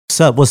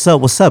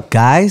What's up,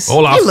 guys?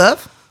 Hola. Hey,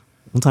 love.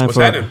 One time What's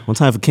happening?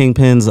 for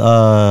Kingpin's feeling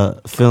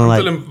I'm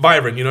like feeling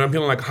vibrant, you know. I'm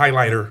feeling like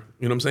highlighter.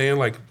 You know what I'm saying?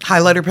 Like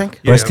Highlighter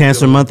pink. breast I'm cancer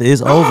feeling- month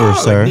is over,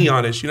 sir. Like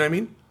neonish, you know what I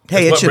mean? Hey,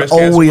 That's it what should breast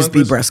cancer always month be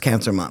is. breast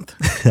cancer month.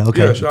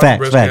 Okay, Yeah, shout out to facts,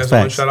 breast facts, cancer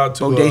month. facts. Shout out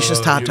to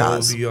Bodacious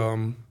tatas. you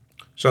know,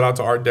 shout out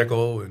to Art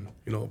Deco and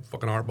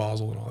fucking Art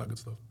Basel and all that good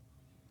stuff.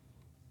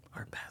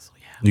 Art Basel,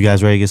 yeah. You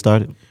guys ready to get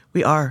started?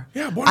 We are.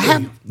 Yeah, born I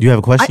have. ready. You have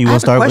a question you I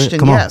want to have start a question, with?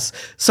 Come on. yes.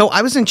 So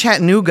I was in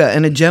Chattanooga,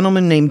 and a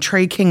gentleman named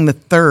Trey King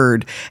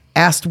III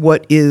asked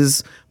what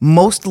is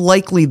most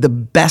likely the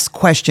best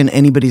question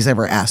anybody's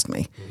ever asked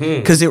me,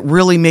 because it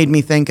really made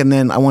me think, and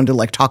then I wanted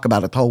to talk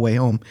about it the whole way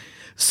home.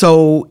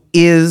 So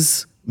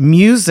is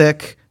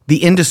music the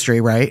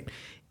industry, right?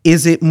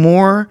 Is it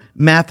more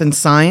math and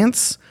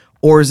science,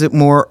 or is it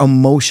more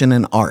emotion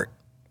and art?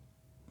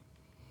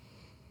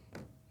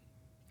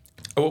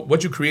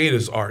 What you create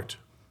is art.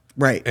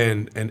 Right.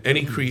 And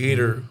any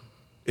creator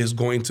is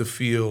going to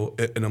feel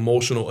an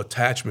emotional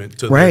attachment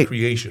to their Right.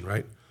 creation,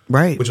 right?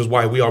 Right. Which is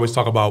why we always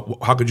talk about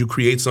how could you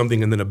create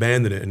something and then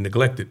abandon it and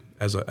neglect it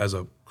as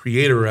a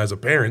creator or as a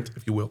parent,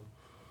 if you will.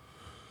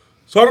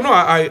 So I don't know.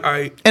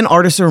 I And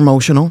artists are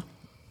emotional.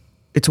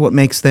 It's what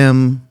makes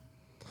them.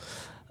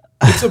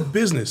 it's a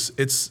business.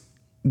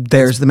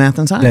 There's the math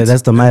and science.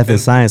 That's the math and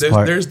science there's,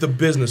 part. There's the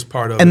business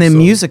part of it. And then so,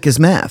 music is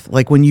math.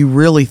 Like when you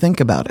really think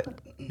about it,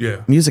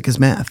 yeah. music is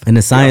math. And the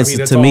Yeah, science I mean,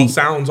 that's to all me,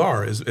 sounds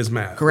are is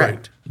math. Correct.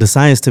 Right? the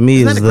science to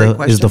me Isn't is that a great the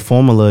question?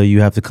 formula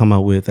you have to come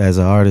up with as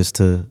an artist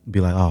to be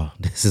like, oh,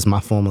 this is my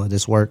formula.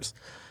 This works.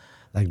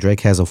 Like Drake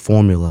has a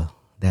formula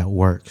that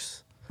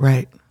works.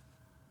 Right.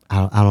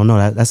 I don't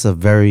know. That's a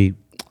very.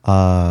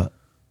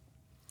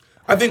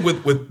 I think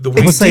with the I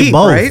way would say deep,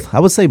 both. right? I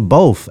would say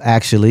both.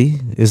 Actually,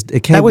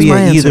 it can't was be my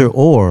an answer. either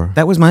or.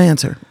 That was my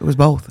answer. It was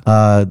both.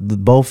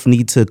 Both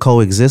need to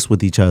coexist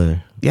with each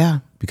other Yeah.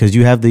 because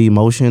you have the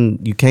emotion.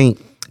 You can't,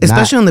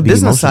 Especially not on the be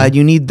business emotional. side,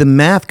 you need the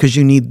math because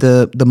you need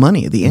the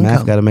money, the income.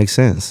 Math got to make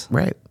sense.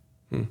 Right.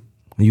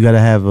 You got to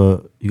have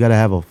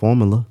a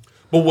formula.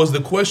 But was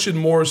the question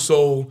more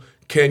so,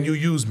 can you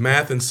use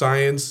math and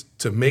science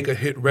to make a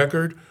hit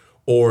record?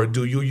 Or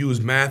do you use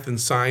math and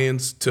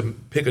science to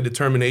pick a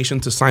determination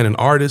to sign an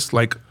artist?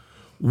 Like,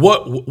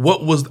 what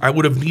was, I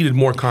would have needed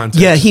more context.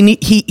 Yeah,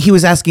 he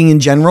was asking in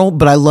general,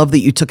 but I love that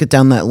you took it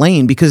down that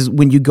lane because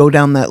when you go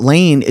down that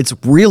lane, it's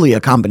really a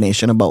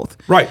combination of both.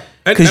 Right.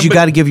 Because you but-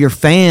 got to give your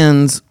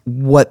fans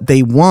what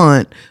they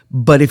want,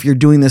 but if you're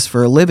doing this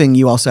for a living,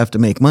 you also have to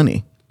make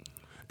money.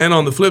 And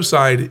on the flip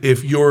side,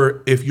 if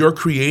you're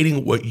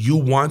creating what you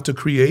want to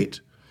create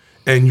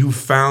and you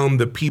found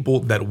the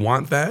people that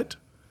want that,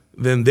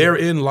 then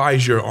therein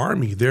lies your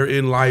army.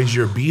 Therein lies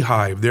your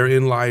beehive.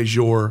 Therein lies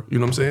your, you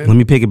know what I'm saying? Let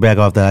me pick it back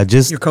off that.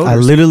 Your coders. I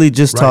literally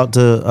just Right. talked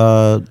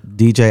to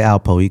DJ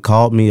Alpo. He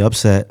called me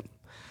upset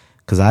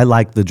because I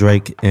like the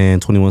Drake and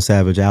 21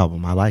 Savage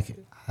album. I like it.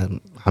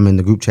 I'm in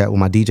the group chat with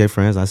my DJ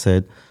friends. I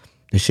said,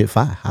 this shit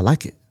fire. I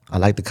like it. I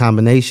like the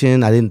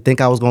combination. I didn't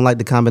think I was going to like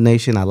the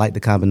combination. I like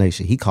the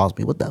combination. He calls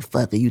me, what the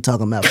fuck are you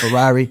talking about,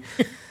 Ferrari?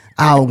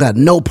 I don't got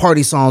no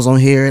party songs on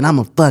here, and I'm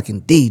a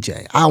fucking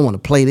DJ. I want to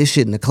play this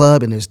shit in the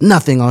club, and there's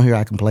nothing on here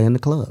I can play in the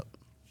club.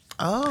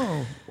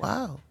 Oh,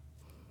 wow.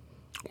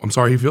 I'm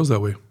sorry he feels that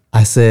way.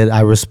 I said,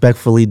 I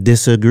respectfully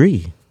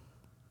disagree.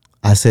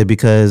 I said,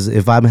 because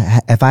if I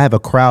have a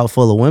crowd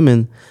full of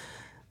women,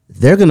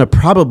 they're going to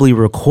probably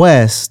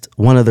request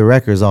one of the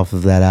records off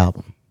of that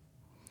album.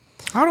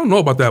 I don't know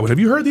about that one. Have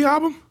you heard the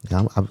album?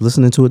 I'm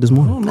listening to it this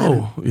morning.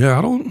 No. Yeah,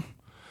 I don't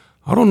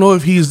know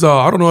if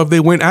I don't know if they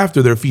went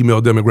after their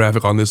female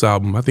demographic on this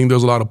album. I think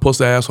there's a lot of puss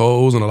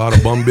assholes and a lot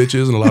of bum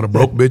bitches and a lot of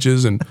broke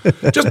bitches, and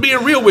just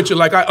being real with you,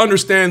 like I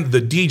understand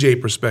the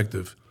DJ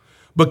perspective,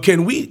 but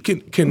can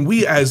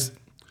we as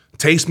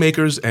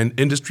tastemakers and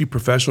industry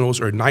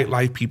professionals or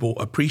nightlife people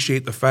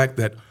appreciate the fact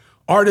that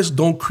artists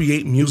don't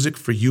create music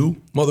for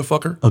you,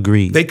 motherfucker?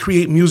 Agreed. They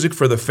create music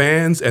for the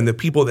fans and the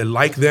people that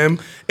like them.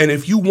 And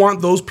if you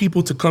want those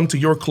people to come to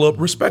your club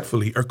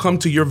respectfully, or come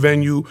to your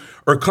venue,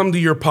 or come to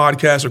your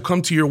podcast, or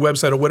come to your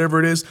website, or whatever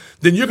it is,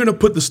 then you're going to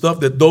put the stuff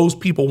that those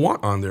people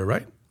want on there,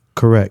 right?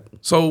 Correct.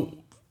 So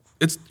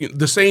it's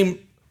the same.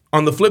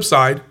 On the flip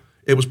side,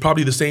 it was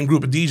probably the same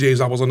group of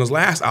DJs I was on his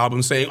last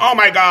album saying, oh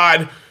my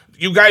God,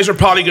 you guys are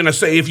probably going to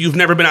say if you've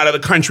never been out of the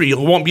country, you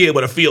won't be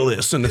able to feel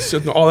this, and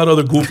all that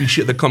other goofy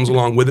shit that comes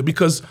along with it,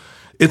 because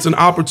it's an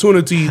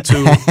opportunity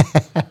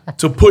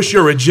to push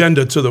your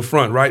agenda to the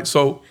front, right?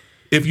 So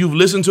if you've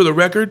listened to the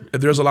record,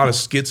 there's a lot of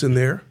skits in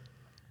there,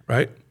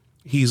 right?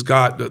 He's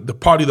got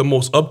probably the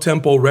most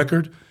up-tempo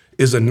record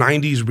is a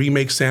 90s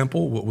remake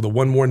sample with a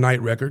One More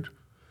Night record.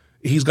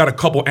 He's got a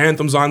couple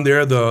anthems on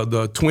there.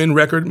 The Twin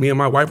record, me and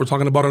my wife were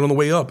talking about it on the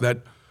way up,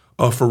 that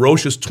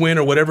Ferocious Twin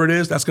or whatever it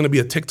is, that's going to be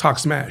a TikTok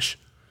smash.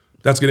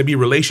 That's going to be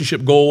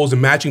relationship goals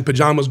and matching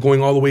pajamas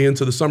going all the way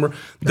into the summer.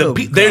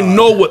 They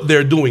know what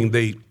they're doing.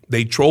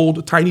 They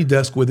trolled Tiny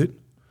Desk with it.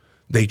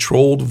 They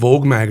trolled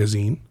Vogue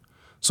magazine.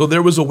 So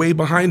there was a way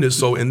behind it.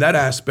 So in that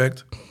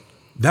aspect,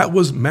 that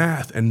was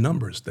math and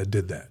numbers that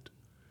did that.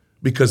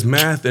 because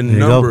math and you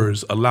go.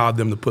 numbers allowed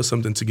them to put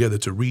something together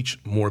to reach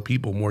more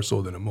people, more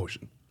so than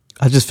emotion.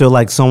 I just feel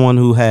like someone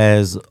who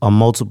has a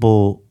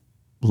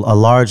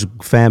large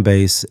fan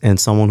base and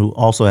someone who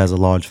also has a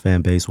large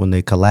fan base, when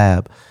they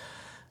collab,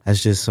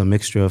 that's just a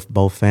mixture of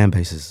both fan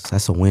bases.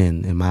 That's a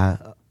win. In my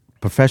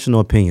professional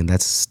opinion,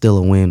 that's still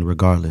a win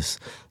regardless.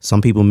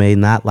 Some people may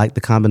not like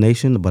the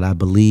combination, but I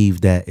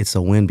believe that it's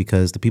a win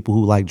because the people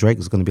who like Drake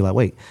is going to be like,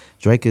 wait,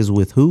 Drake is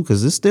with who?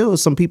 Because there's still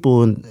some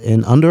people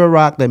in under a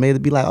rock that may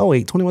be like, oh,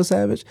 wait, 21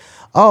 Savage?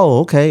 Oh,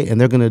 okay. And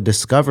they're going to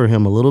discover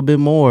him a little bit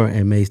more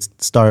and may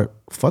start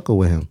fucking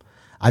with him.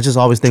 I just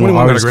always think when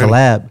 21 got a artists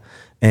Grammy. collab,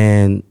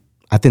 and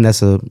I think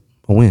that's a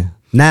win.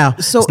 Now,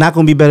 So- it's not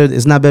going to be better.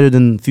 It's not better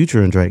than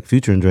Future and Drake.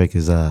 Future and Drake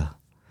is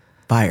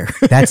Fire.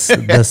 that's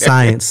the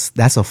science.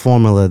 That's a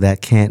formula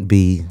that can't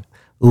be.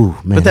 Ooh,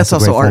 man. But that's a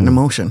also great art and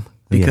formula. emotion.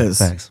 Yeah, Because,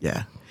 facts.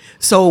 yeah.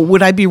 So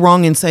would I be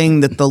wrong in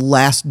saying that the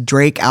last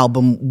Drake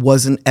album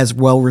wasn't as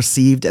well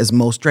received as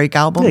most Drake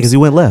albums? Yeah, because he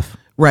went left.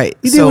 Right.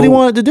 He did what he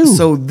wanted to do.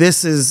 So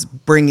this is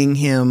bringing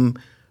him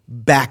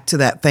back to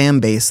that fan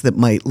base that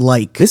might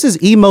like. This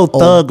is emo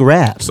thug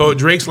rap. So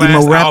Drake's Emo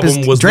last rap is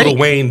album was Drake. Lil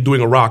Wayne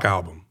doing a rock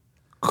album.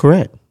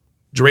 Correct.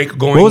 Drake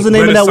going. What was the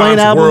name of that Wayne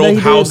Renaissance album World that he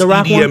did, House the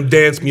rock EDM one?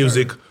 dance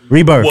music.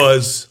 Rebirth.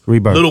 Was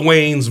Rebirth. Lil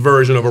Wayne's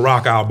version of a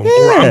rock album. Or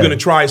Yeah. I'm gonna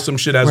try some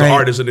shit as Right. an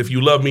artist, and if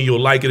you love me,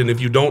 you'll like it, and if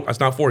you don't, that's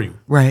not for you.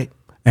 Right.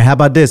 And how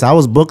about this? I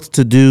was booked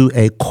to do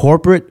a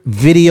corporate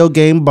video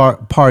game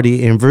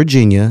party in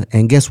Virginia,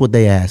 and guess what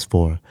they asked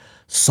for?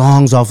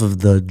 Songs off of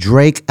the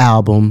Drake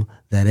album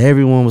that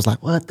everyone was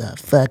like, what the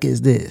fuck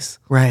is this?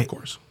 Right. Of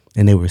course.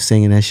 And they were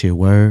singing that shit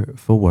word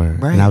for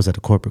word. Right. And I was at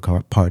the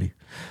corporate party.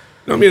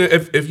 I mean,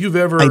 if you've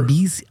ever,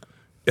 Ibiza.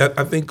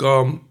 I think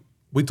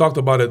we talked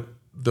about it.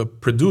 The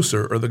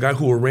producer or the guy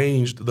who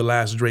arranged the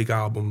last Drake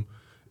album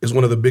is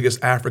one of the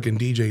biggest African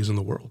DJs in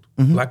the world.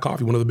 Black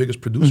Coffee, one of the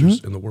biggest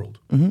producers in the world,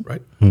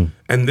 right?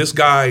 And this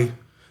guy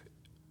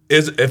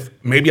is, if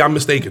maybe I'm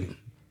mistaken,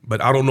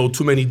 but I don't know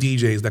too many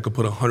DJs that could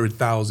put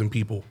 100,000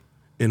 people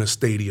in a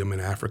stadium in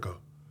Africa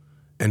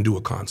and do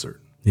a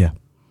concert. Yeah.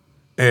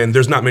 And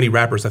there's not many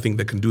rappers I think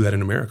that can do that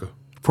in America.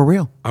 For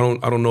real. I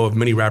don't know of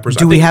many rappers.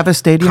 Do I we think have a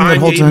stadium that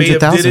holds Kanye may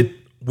have 100,000? did it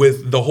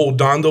with the whole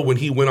Donda when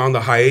he went on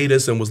the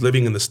hiatus and was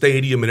living in the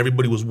stadium and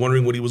everybody was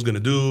wondering what he was going to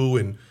do,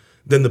 and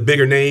then the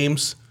bigger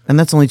names. And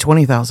that's only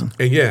 20,000.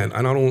 And yeah, and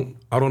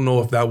I don't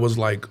know if that was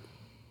like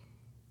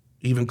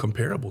even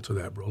comparable to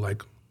that, bro.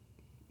 Like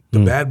the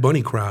Bad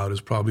Bunny crowd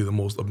is probably the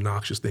most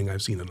obnoxious thing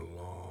I've seen in a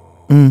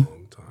long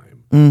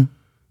time.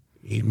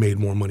 He made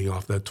more money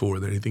off that tour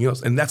than anything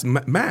else, and that's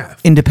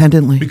math.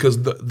 Independently.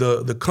 Because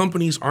the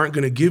companies aren't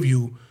going to give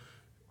you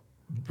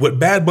what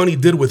Bad Bunny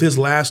did with his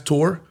last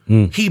tour.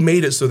 He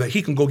made it so that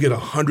he can go get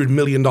 $100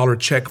 million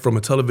check from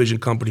a television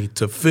company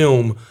to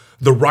film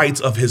the rights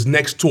of his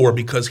next tour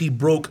because he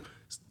broke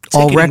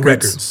All ticketing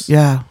records.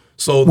 Yeah.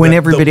 So When the-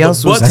 everybody the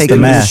else was butts taking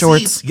in the seats-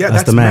 shorts. Yeah, That's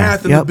that's the math.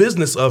 math and Yep. the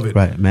business of it.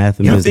 Right, math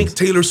and you business. think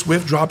Taylor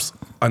Swift drops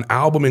an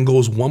album and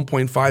goes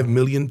 1.5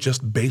 million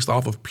just based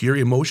off of pure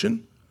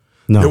emotion?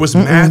 No. There was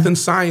math and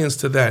science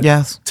to that.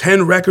 Yes.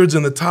 10 records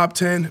in the top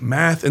 10,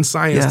 math and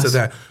science to Yes.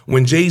 that.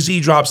 When Jay-Z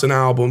drops an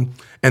album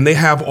and they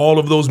have all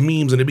of those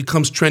memes and it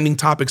becomes trending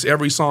topics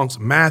every song,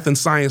 math and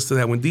science to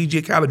that. When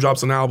DJ Khaled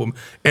drops an album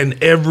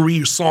and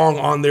every song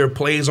on there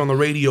plays on the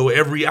radio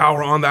every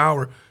hour on the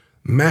hour,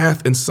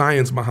 math and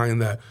science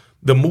behind that.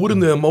 The mood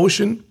and the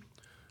emotion,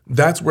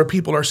 that's where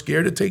people are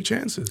scared to take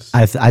chances.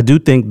 I do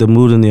think the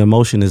mood and the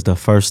emotion is the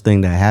first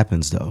thing that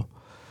happens, though,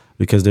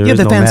 because there is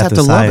the no fans math have and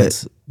to love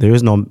science. There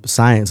is no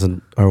science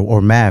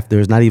or math.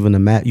 There's not even a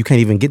math. You can't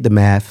even get the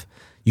math.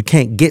 You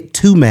can't get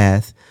to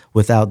math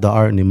without the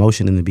art and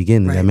emotion in the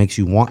beginning that makes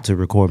you want to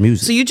record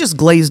music. So you just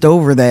glazed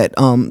over that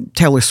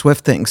Taylor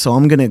Swift thing. So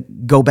I'm going to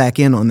go back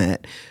in on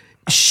that.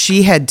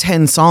 She had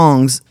 10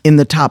 songs in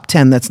the top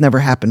 10. That's never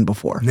happened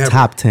before. Never.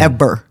 Top 10.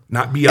 Ever.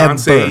 Not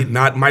Beyonce, Ever.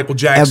 not Michael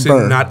Jackson,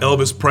 Ever. not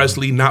Elvis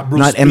Presley, not Bruce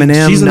Not Springsteen.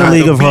 Eminem, She's in a not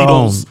league the of her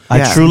own. Beatles. I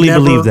Yeah. truly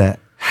Never believe that.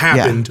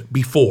 happened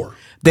before.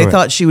 They Correct.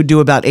 thought she would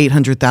do about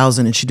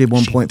 800,000 and she did She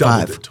 1.5.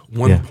 doubled it.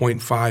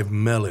 1.5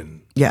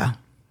 million. Yeah.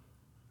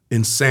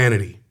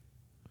 Insanity.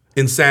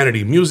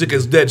 Insanity. Music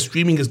is dead.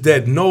 Streaming is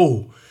dead.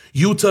 No.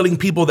 You telling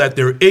people that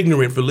they're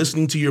ignorant for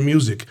listening to your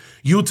music.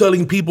 You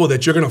telling people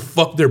that you're going to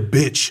fuck their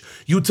bitch.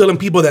 You telling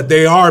people that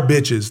they are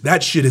bitches.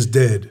 That shit is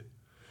dead.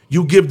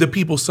 You give the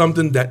people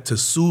something that to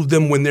soothe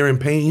them when they're in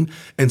pain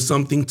and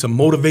something to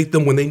motivate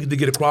them when they need to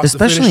get across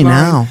Especially the finish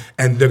line. now.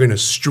 And they're going to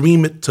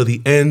stream it to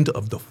the end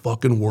of the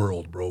fucking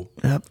world, bro.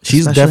 Yep.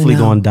 She's Especially definitely now.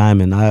 going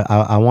diamond.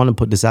 I want to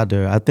put this out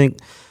there. I think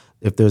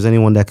if there's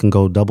anyone that can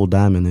go double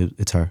diamond,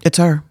 it's her. It's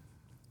her.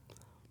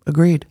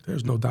 Agreed.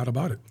 There's no doubt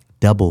about it.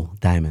 Double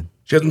diamond.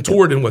 She hasn't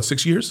toured in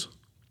 6 years?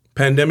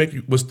 Pandemic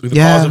was the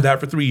Yeah. cause of that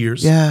for 3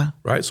 years. Yeah.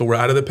 Right? So we're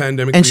out of the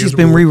pandemic. And 3 she's years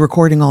been removed.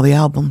 re-recording all the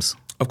albums.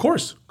 Of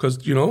course, because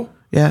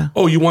Yeah.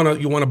 Oh, you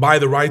wanna buy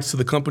the rights to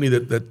the company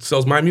that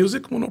sells my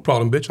music? Well, no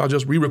problem, bitch. I'll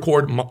just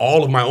re-record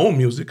all of my own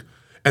music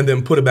and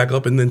then put it back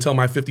up and then tell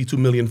my 52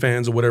 million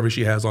fans or whatever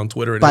she has on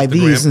Twitter and Buy Instagram,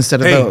 these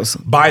instead of hey, those.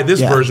 Buy this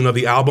Yeah. version of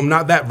the album,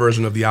 not that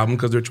version of the album,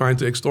 because they're trying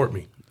to extort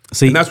me.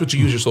 See- and that's what you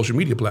use your social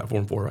media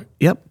platform for, right?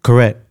 Yep.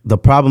 Correct. The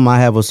problem I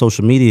have with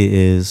social media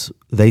is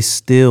they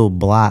still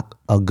block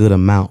a good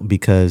amount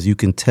because you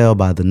can tell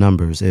by the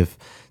numbers. If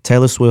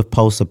Taylor Swift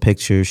posts a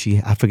picture,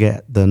 I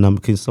forget the number.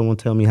 Can someone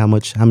tell me how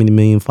many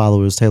million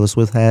followers Taylor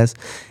Swift has?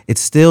 It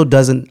still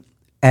doesn't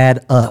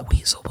add up.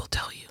 Weasel will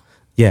tell you.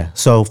 Yeah.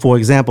 So, for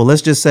example,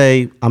 let's just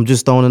say I'm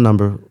just throwing a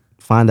number.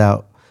 Find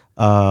out.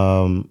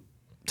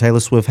 Taylor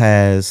Swift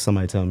has,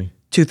 somebody tell me,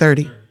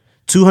 230.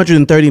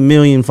 230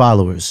 million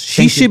followers.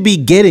 She should be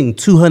getting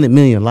 200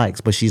 million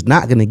likes, but she's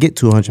not going to get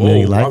 200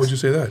 million Why likes would you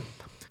say that?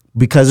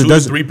 because it 2 to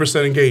doesn't.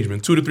 3%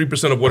 engagement, 2 to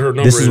 3% of what her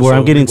number This is where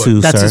I'm getting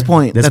to, That's sir. his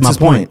point. That's That's my his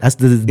point. point. That's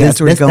the Yeah, that's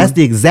where he's that's going.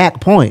 the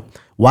exact point.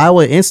 Why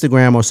would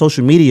Instagram or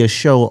social media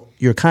show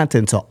your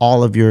content to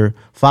all of your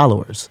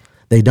followers?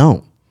 They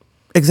don't.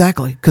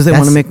 Exactly, because they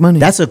want to make money.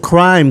 That's a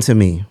crime to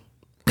me.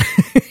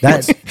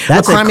 That's a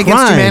crime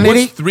against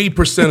humanity? What's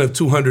 3% of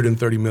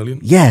 230 million?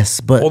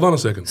 Yes, but Hold on a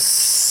second.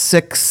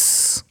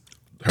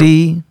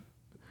 6D.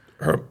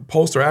 Her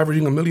posts are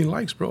averaging 1 million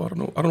likes, bro. I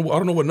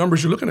don't know what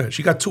numbers you're looking at.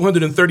 She got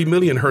 230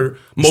 million. Her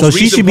most So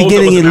she recent should be post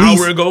that was getting an at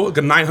least- hour ago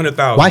got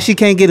 900,000. why she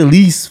can't get at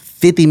least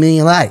 50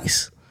 million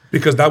likes?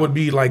 Because that would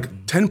be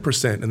like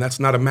 10%, and that's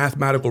not a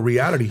mathematical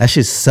reality. That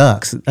shit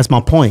sucks. That's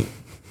my point.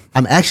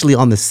 I'm actually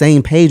on the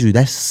same page with you.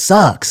 That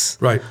sucks.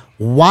 Right.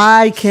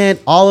 Why can't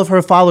all of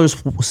her followers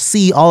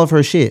see all of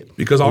her shit?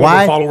 Because all of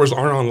her followers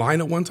aren't online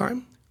at one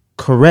time.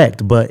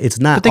 Correct, but it's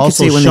not. But they can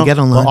also see it when they shown- get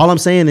online. But all I'm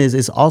saying is,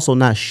 it's also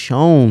not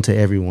shown to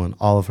everyone.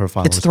 All of her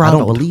followers. I don't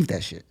throttled. believe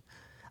that shit.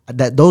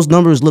 That those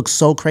numbers look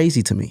so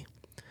crazy to me.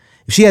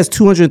 If she has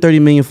 230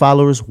 million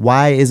followers,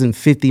 why isn't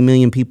 50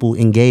 million people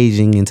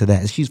engaging into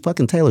that? She's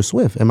fucking Taylor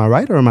Swift. Am I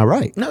right or am I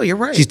right? No, you're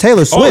right. She's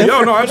Taylor Oh, Swift.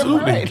 yeah, no,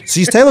 absolutely.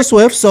 She's Taylor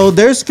Swift. So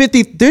there's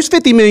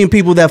 50 million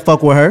people that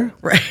fuck with her.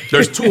 Right.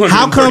 There's 231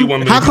 How come?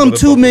 million How come people that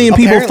 2 fuck with million her.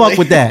 people Apparently. fuck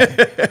with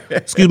that?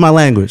 Excuse my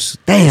language.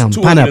 Damn,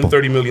 pineapple.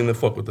 230 million that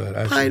fuck with that.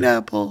 Actually.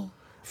 Pineapple.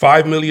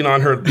 5 million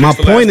on her. My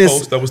point is,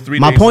 post, that was 3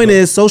 my days point ago.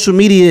 is, social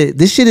media.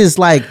 This shit is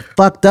like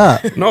fucked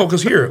up. No,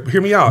 because hear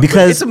me out.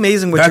 Because It's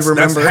amazing what that's, you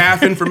remember. That's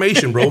half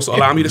information, bro. So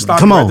allow me to stop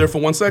Come you on, right there for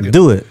 1 second.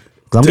 do it.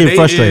 'Cause I'm Today getting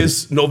frustrated.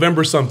 is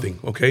November something,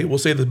 okay? We'll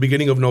say the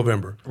beginning of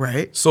November.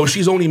 Right. So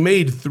she's only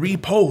made 3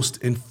 posts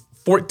in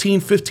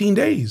 14, 15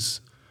 days.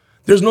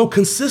 There's no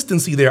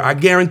consistency there. I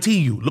guarantee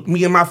you. Look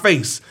me in my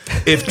face.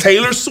 If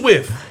Taylor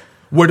Swift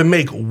were to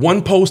make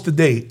 1 post a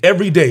day,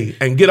 every day,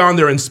 and get on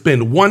there and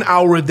spend 1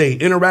 hour a day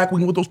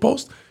interacting with those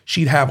posts,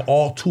 she'd have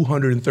all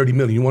 230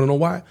 million. You want to know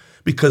why?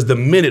 Because the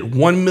minute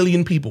 1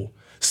 million people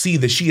see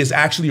that she is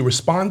actually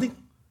responding,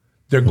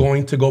 they're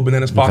going to go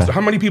bananas faster. Okay.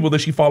 How many people does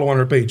she follow on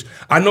her page?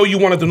 I know you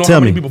wanted to know Tell how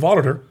many me. people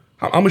followed her.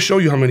 I'm going to show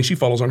you how many she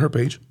follows on her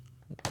page.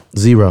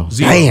 Zero.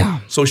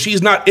 Damn. So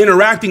she's not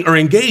interacting or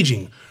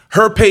engaging.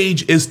 Her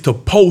page is to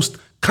post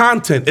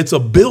content. It's a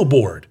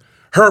billboard.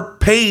 Her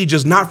page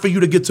is not for you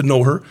to get to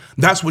know her.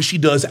 That's what she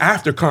does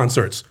after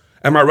concerts.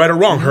 Am I right or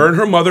wrong? Her and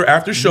her mother,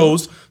 after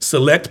shows,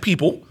 select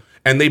people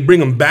and they bring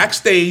them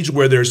backstage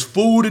where there's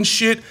food and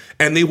shit,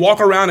 and they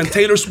walk around and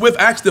Taylor Swift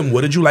asks them,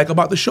 what did you like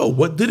about the show?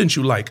 What didn't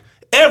you like?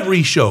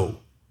 Every show.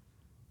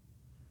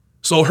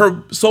 So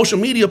her social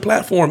media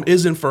platform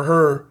isn't for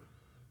her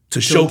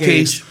to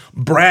showcase engage.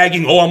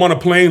 bragging, oh, I'm on a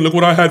plane, look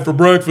what I had for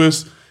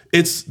breakfast.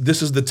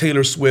 This is the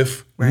Taylor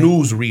Swift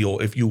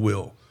newsreel, if you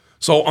will.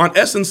 So on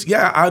essence,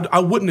 yeah, I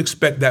wouldn't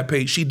expect that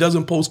page. She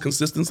doesn't post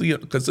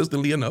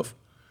consistently enough.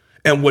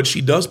 And what she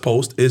does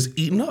post is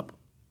eaten up.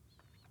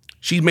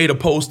 She made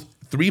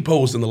 3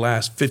 posts in the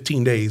last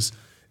 15 days,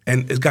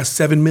 and it's got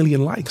 7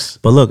 million likes.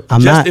 But look,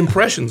 I'm Just not.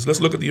 impressions. Let's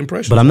look at the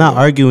impressions. But I'm not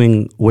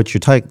arguing what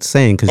you're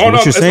saying because Oh, no,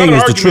 what you're it's saying not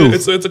is an the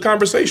argument. truth. It's a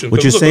conversation. What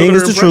 'Cause you're saying at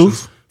is her the impressions.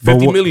 truth, but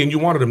 50 what- million, you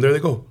wanted them. There they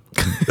go.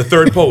 The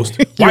third post.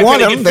 Why want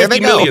can't I them? get There they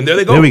 50 go. million? There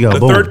they go. There we go. The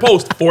Boom. third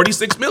post,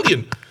 46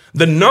 million.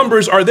 The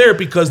numbers are there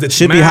because it's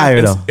Should be math. higher,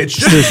 It's- though. It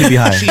Still should be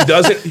higher. She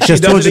doesn't. She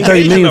has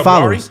 230 million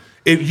followers.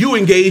 If you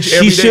engage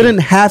every She day,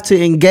 shouldn't have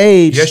to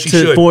engage Yes, she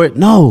should. for it.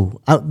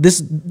 No,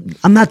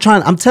 I'm not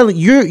trying. I'm telling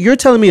you're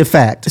telling me a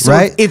fact, So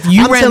right? if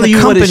you I'm ran telling the you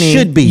what company, it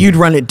should be. you'd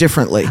run it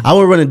differently. I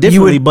would run it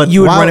differently, would- but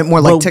you would why- run it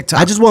more like but TikTok.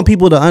 I just want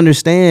people to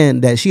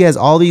understand that she has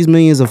all these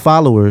millions of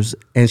followers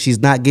and she's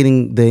not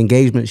getting the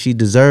engagement she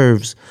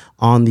deserves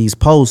on these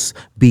posts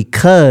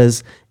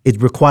because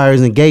it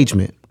requires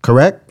engagement.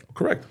 Correct?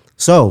 Correct.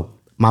 So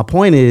my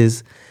point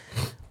is,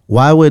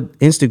 why would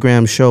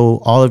Instagram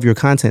show all of your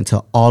content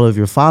to all of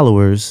your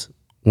followers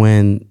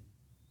when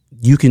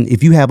you can,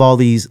 if you have all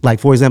these,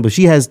 like for example,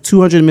 she has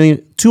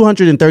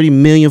 230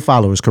 million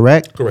followers,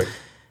 correct? Correct.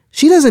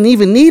 She doesn't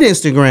even need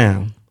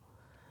Instagram.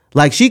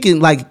 Like she can,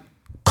 like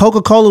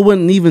Coca-Cola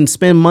wouldn't even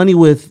spend money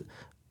with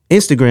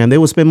Instagram. They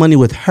would spend money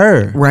with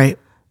her. Right.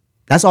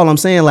 That's all I'm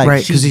saying. Like,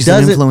 Right, she 'cause he's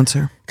an doesn't-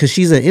 influencer. Because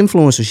she's an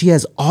influencer. She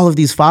has all of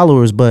these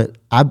followers, but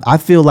I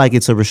feel like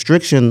it's a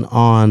restriction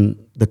on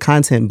the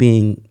content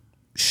being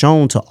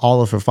shown to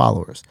all of her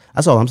followers.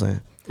 That's all I'm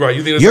saying. Right,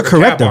 you think there's You're like a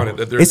correct, cap on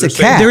though. it? That It's a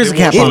saying cap. There is a they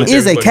cap want on It it.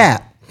 is a everybody.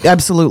 cap.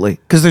 Absolutely,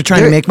 because they're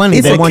trying to make money.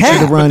 it's They a want you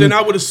cap. to But run. then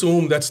I would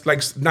assume that's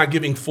like not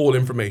giving full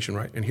information,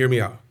 right? And hear me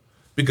out.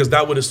 Because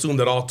that would assume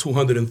that all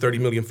 230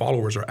 million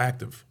followers are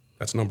active.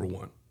 That's number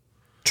one.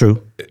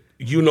 True.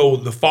 You know,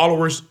 the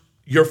followers,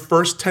 your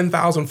first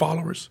 10,000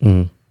 followers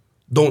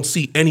don't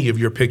see any of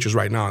your pictures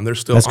right now, and they're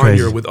still That's on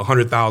crazy. here with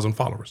 100,000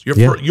 followers.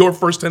 Yeah. Your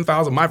first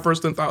 10,000, my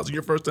first 10,000,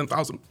 your first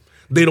 10,000.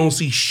 They don't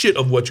see shit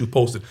of what you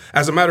posted.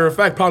 As a matter of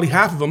fact, probably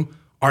half of them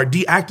are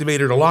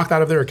deactivated or locked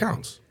out of their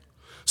accounts.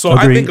 So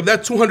I Agreed. think of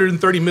that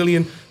 230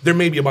 million, there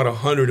may be about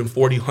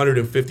 140,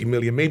 150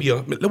 million,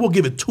 we'll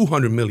give it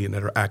 200 million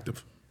that are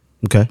active.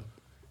 Okay.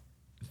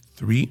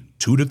 2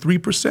 to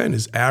 3%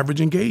 is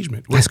average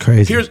engagement. That's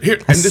crazy.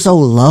 That's so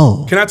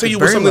low. Can I tell you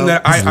Very something low.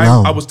 that That's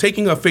low. I was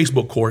taking a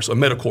Facebook course, a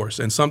meta course,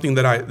 and something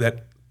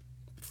that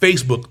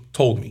Facebook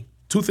told me.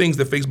 Two things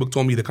that Facebook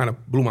told me that kind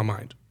of blew my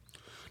mind.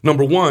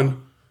 Number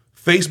one,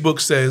 Facebook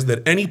says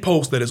that any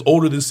post that is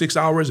older than 6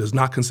 hours is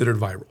not considered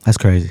viral. That's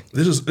crazy.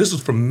 This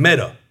is from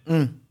Meta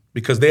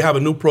because they have a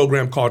new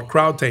program called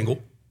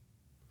CrowdTangle.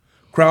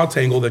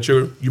 CrowdTangle that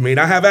you may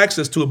not have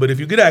access to it, but if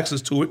you get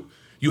access to it,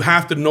 you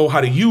have to know how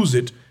to use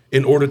it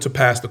in order to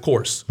pass the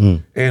course.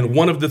 And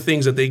one of the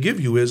things that they give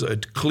you is a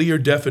clear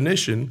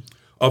definition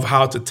of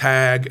how to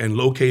tag and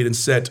locate and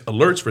set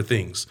alerts for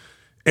things.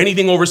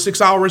 Anything over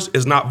 6 hours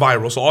is not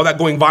viral. So all that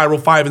going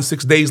viral 5 and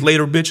 6 days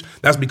later, bitch,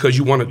 that's because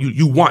you want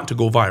to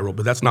go viral,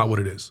 but that's not what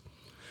it is.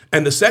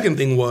 And the second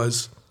thing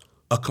was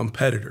a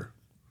competitor.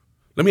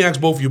 Let me ask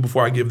both of you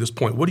before I give this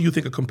point. What do you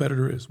think a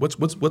competitor is? What's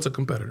a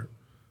competitor?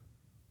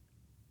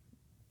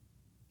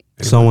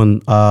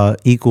 Someone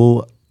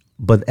equal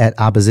but at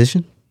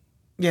opposition.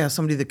 Yeah,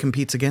 somebody that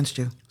competes against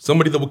you.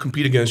 Somebody that will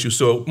compete against you.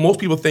 So most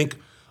people think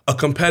a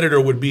competitor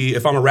would be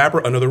if I'm a rapper,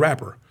 another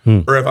rapper,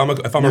 or if I'm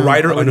a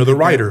writer, I wouldn't another think that,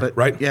 writer, but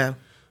right? Yeah.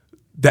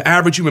 The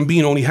average human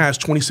being only has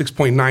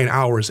 26.9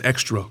 hours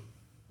extra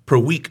per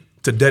week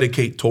to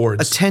dedicate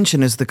towards.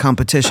 Attention is the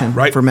competition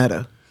Right. for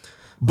Meta.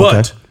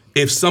 But Okay.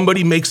 if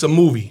somebody makes a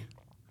movie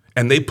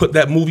and they put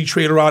that movie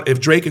trailer out, if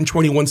Drake and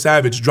 21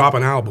 Savage drop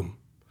an album,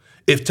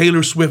 if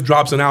Taylor Swift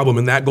drops an album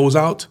and that goes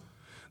out,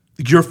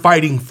 you're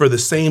fighting for the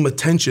same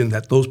attention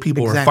that those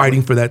people are Exactly.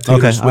 fighting for that Taylor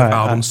Okay, Swift all right,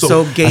 album. all right.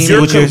 So gaming,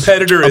 your which is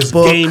competitor a is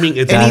book, gaming.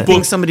 It's anything a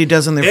book. somebody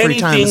does in their free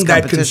time is Anything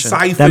that can competition.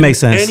 siphon That makes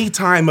sense. any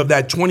time of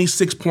that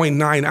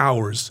 26.9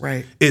 hours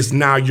Right. is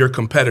now your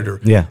competitor.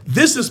 Yeah.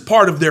 This is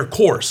part of their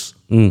course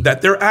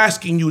that they're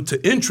asking you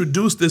to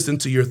introduce this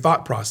into your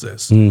thought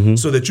process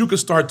so that you can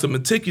start to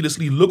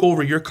meticulously look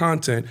over your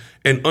content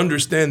and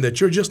understand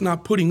that you're just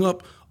not putting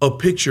up a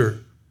picture.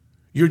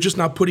 You're just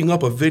not putting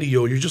up a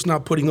video. You're just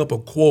not putting up a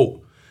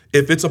quote.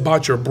 If it's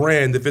about your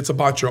brand, if it's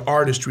about your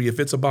artistry, if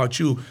it's about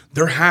you,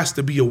 there has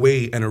to be a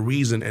way and a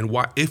reason and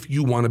why if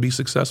you want to be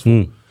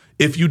successful.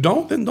 If you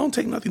don't, then don't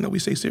take nothing that we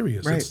say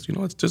serious. Right.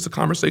 It's just a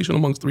conversation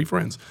amongst three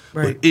friends.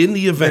 Right. But in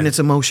the event And it's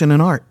emotion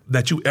and art.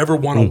 that you ever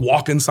want to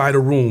walk inside a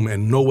room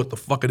and know what the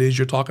fuck it is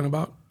you're talking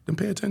about, then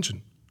pay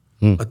attention.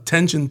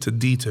 Attention to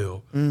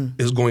detail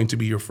is going to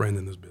be your friend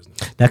in this business.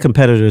 That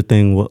competitor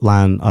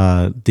line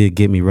did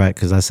get me right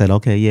because I said,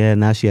 okay, yeah,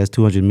 now she has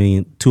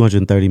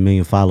 230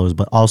 million followers,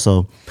 but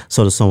also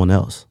so does someone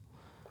else.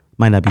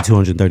 Might not be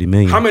 230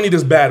 million. How many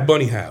does Bad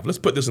Bunny have? Let's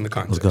put this into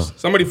context. Let's go.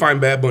 Somebody find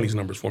Bad Bunny's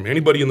numbers for me.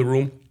 Anybody in the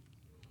room?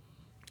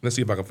 Let's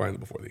see if I can find it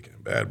before they can.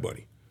 Bad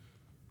Bunny.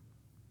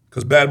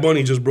 Because Bad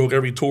Bunny just broke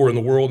every tour in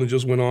the world and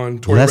just went on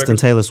tour. Less than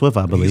Taylor Swift,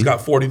 I believe. He's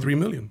got 43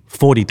 million.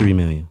 43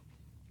 million.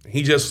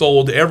 He just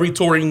sold every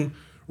touring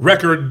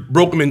record,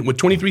 broke him in with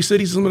 23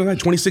 cities, something like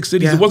that, 26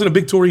 cities. Yeah. It wasn't a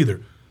big tour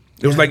either.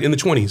 It was like in the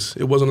 20s.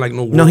 It wasn't like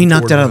no world No, he tour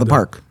knocked it out of the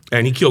like that. park.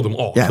 And he killed them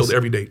all. Yes. Killed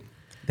every date.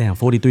 Damn,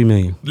 43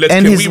 million. And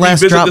Can his we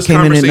last revisit drop this came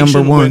in at number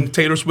conversation one. when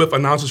Taylor Swift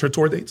announces her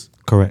tour dates?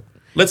 Correct.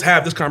 Let's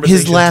have this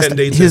conversation 10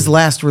 days His in.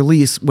 last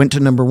release went to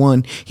number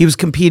one. He was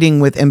competing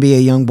with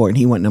NBA YoungBoy and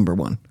he went number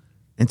one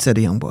instead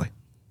of YoungBoy.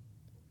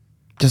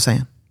 Just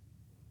saying.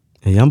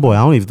 And YoungBoy,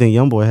 I don't even think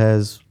YoungBoy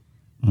has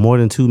more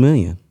than 2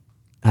 million.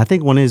 I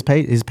think one of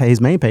his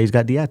main page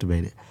got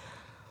deactivated.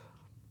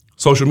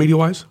 Social media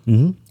wise?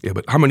 Mm-hmm. Yeah,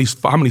 but how many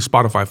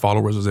Spotify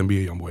followers does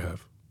NBA YoungBoy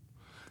have?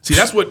 See,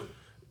 that's what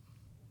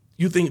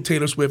you think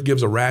Taylor Swift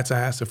gives a rat's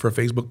ass if her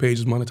Facebook page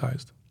is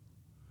monetized?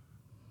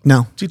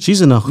 No.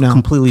 She's in a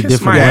completely Kiss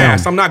different my realm.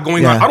 ass. I'm not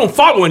going Yeah. on. I don't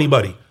follow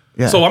anybody.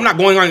 Yeah. So I'm not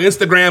going on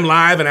Instagram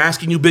Live and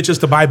asking you bitches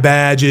to buy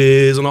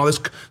badges and all this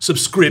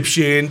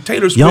subscription.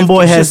 Taylor Swift.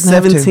 YoungBoy has shouldn't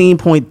have to.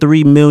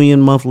 17.3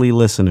 million monthly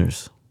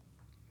listeners.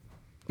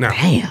 Now,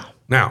 Damn.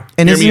 Now,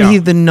 And hear me isn't he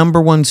out. the number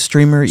one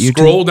streamer at YouTube?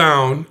 Scroll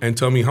down and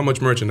tell me how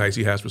much merchandise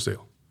he has for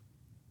sale.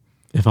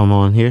 If I'm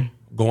on here,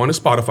 Go on his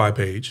Spotify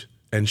page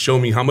and show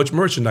me how much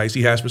merchandise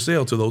he has for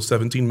sale to those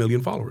 17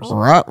 million followers.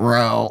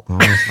 Ruh-roh.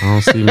 I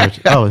don't see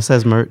merch. Oh, it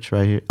says merch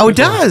right here. Oh, it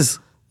does.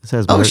 It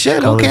says Oh, merch,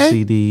 shit, color okay.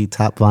 CD,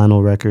 top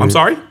vinyl record. I'm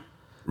sorry?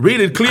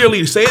 Read it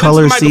clearly. Say it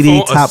Color into the CD,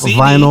 microphone. top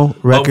vinyl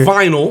record. A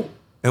vinyl.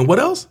 And what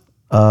else?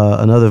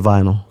 Another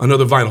vinyl.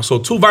 Another vinyl. So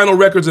 2 vinyl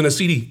records and a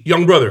CD.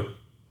 Young brother,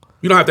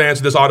 you don't have to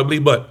answer this audibly,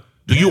 but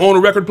do you own a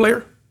record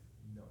player?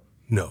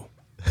 No.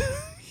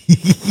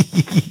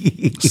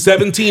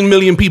 17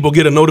 million people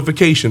get a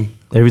notification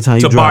Every time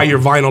you to drop. buy your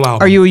vinyl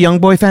album. Are you a Young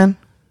Boy fan?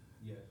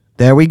 Yeah.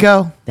 There we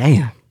go.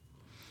 Damn.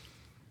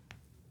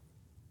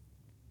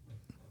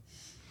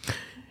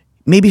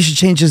 Maybe he should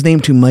change his name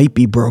to Might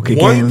Be Broke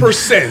again.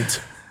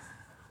 1%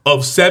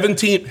 of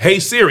 17. Hey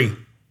Siri,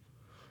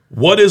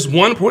 what is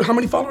one? How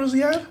many followers does he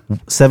have?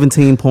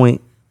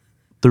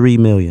 17.3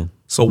 million.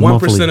 So 1%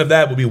 monthly. of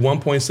that would be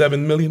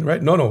 1.7 million,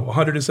 right? No,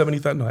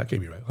 170,000. No, that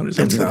can't be right.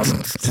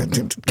 170,000.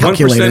 1%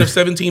 Calculator. of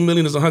 17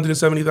 million is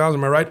 170,000.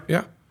 Am I right?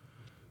 Yeah.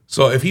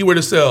 So if he were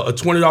to sell a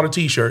 $20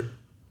 T-shirt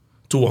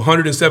to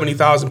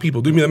 170,000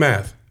 people, do me the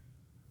math.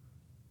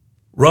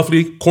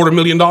 Roughly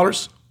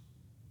 $250,000.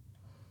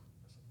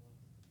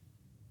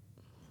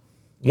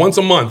 Once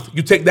a month,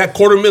 you take that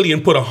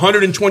 $250,000, put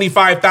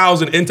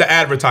 125,000 into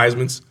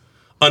advertisements,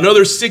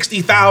 another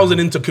 60,000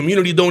 into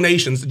community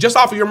donations, just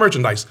off of your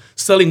merchandise,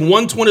 selling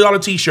one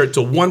 $20 T-shirt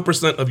to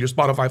 1% of your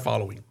Spotify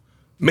following.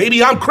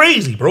 Maybe I'm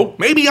crazy, bro.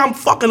 Maybe I'm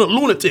fucking a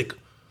lunatic.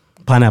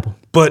 Pineapple.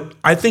 But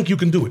I think you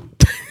can do it.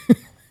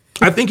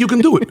 I think you can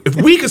do it. If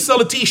we could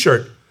sell a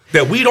T-shirt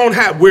that we don't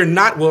have, we're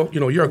not, well,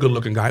 you're a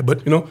good-looking guy,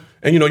 but,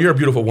 and you're a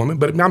beautiful woman,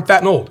 but I'm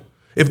fat and old.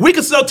 If we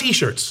could sell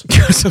T-shirts,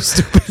 You're so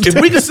stupid.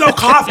 if we could sell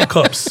coffee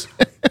cups,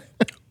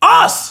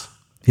 us,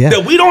 Yeah.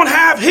 that we don't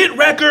have hit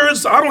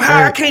records,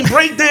 I can't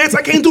break dance,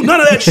 I can't do none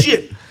of that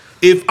shit.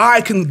 If I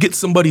can get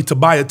somebody to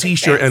buy a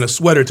T-shirt and a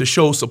sweater to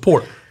show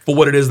support for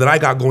what it is that I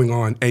got going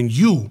on, and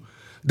you,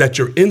 that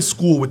you're in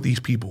school with these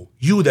people,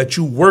 you that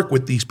you work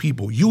with these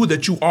people, you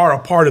that you are a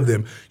part of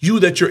them, you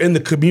that you're in the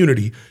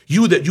community,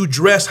 you that you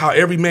dress how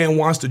every man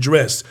wants to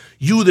dress,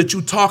 you that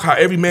you talk how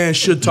every man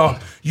should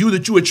talk, you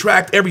that you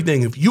attract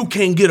everything. If you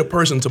can't get a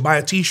person to buy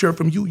a T-shirt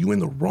from you, you in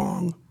the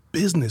wrong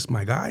business,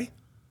 my guy.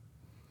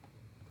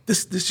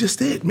 This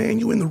just it, man.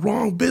 You in the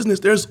wrong business.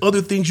 There's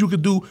other things you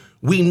could do.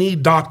 We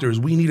need doctors.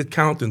 We need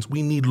accountants.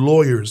 We need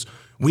lawyers.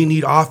 We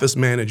need office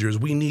managers.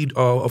 We need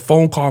a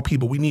phone call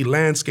people. We need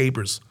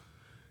landscapers.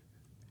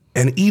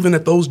 And even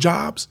at those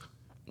jobs,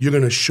 you're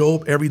going to show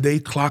up every day,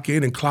 clock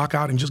in and clock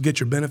out, and just get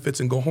your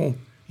benefits and go home.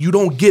 You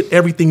don't get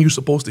everything you're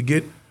supposed to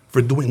get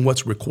for doing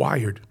what's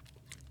required.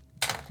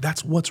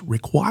 That's what's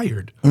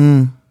required.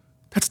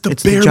 That's the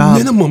It's the bare job.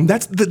 minimum.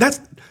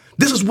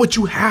 This is what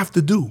you have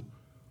to do.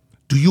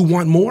 Do you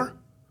want more?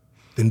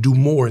 Then do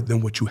more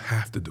than what you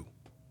have to do.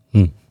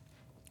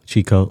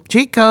 Cheat code.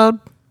 Cheat code.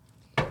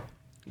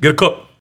 Get a cup.